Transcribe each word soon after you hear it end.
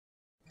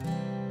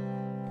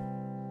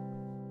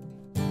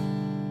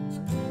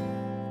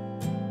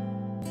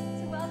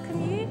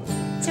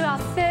our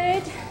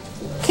third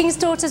King's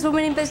Daughters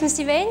Women in Business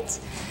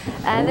event.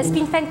 It's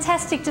been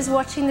fantastic just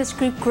watching this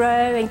group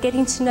grow and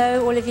getting to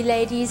know all of you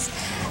ladies.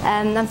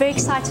 I'm very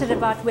excited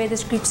about where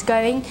this group's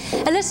going.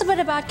 A little bit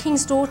about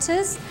King's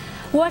Daughters.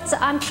 What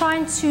I'm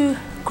trying to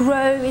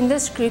grow in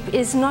this group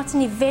is not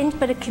an event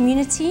but a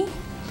community,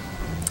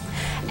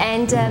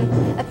 and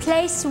a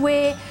place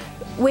where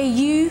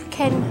you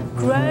can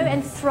grow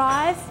and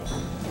thrive.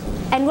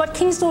 And what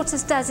King's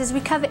Daughters does is we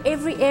cover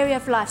every area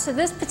of life. So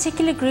this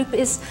particular group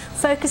is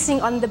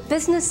focusing on the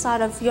business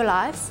side of your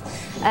life,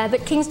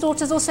 but King's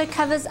Daughters also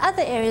covers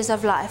other areas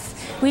of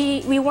life.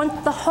 We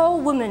want the whole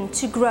woman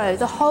to grow,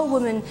 the whole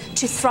woman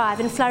to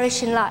thrive and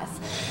flourish in life.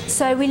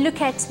 So we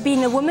look at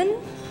being a woman,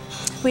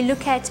 we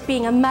look at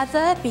being a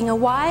mother, being a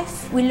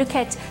wife, we look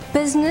at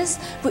business.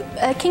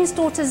 King's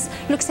Daughters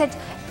looks at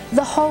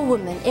the whole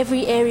woman,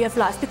 every area of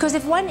life, because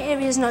if one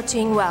area is not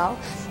doing well,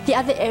 the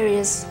other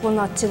areas will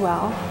not do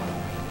well.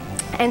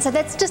 And so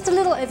that's just a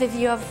little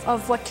overview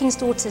of what King's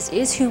Daughters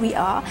is, who we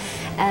are.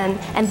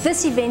 And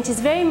this event is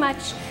very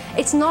much,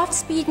 it's not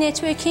speed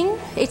networking,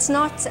 it's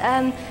not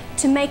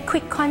to make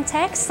quick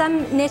contacts.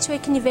 Some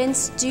networking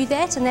events do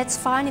that, and that's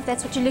fine if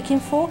that's what you're looking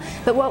for.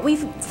 But what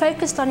we've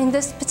focused on in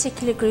this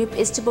particular group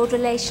is to build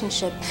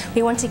relationship.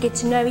 We want to get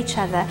to know each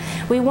other.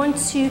 We want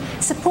to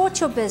support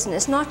your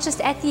business, not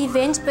just at the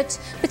event, but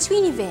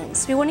between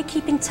events. We want to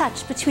keep in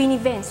touch between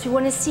events. We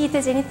want to see if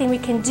there's anything we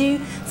can do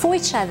for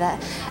each other.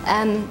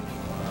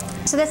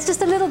 So that's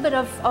just a little bit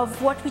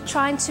of what we're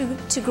trying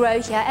to grow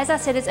here. As I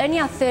said, it's only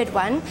our third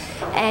one,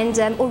 and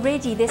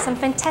already there's some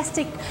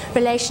fantastic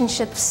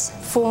relationships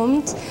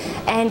formed,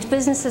 and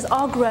businesses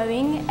are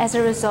growing as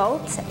a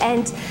result.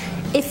 And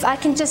if I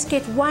can just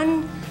get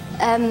one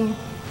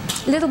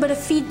little bit of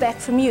feedback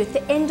from you at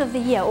the end of the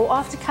year or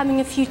after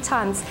coming a few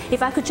times,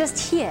 if I could just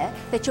hear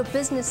that your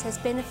business has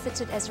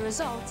benefited as a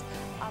result,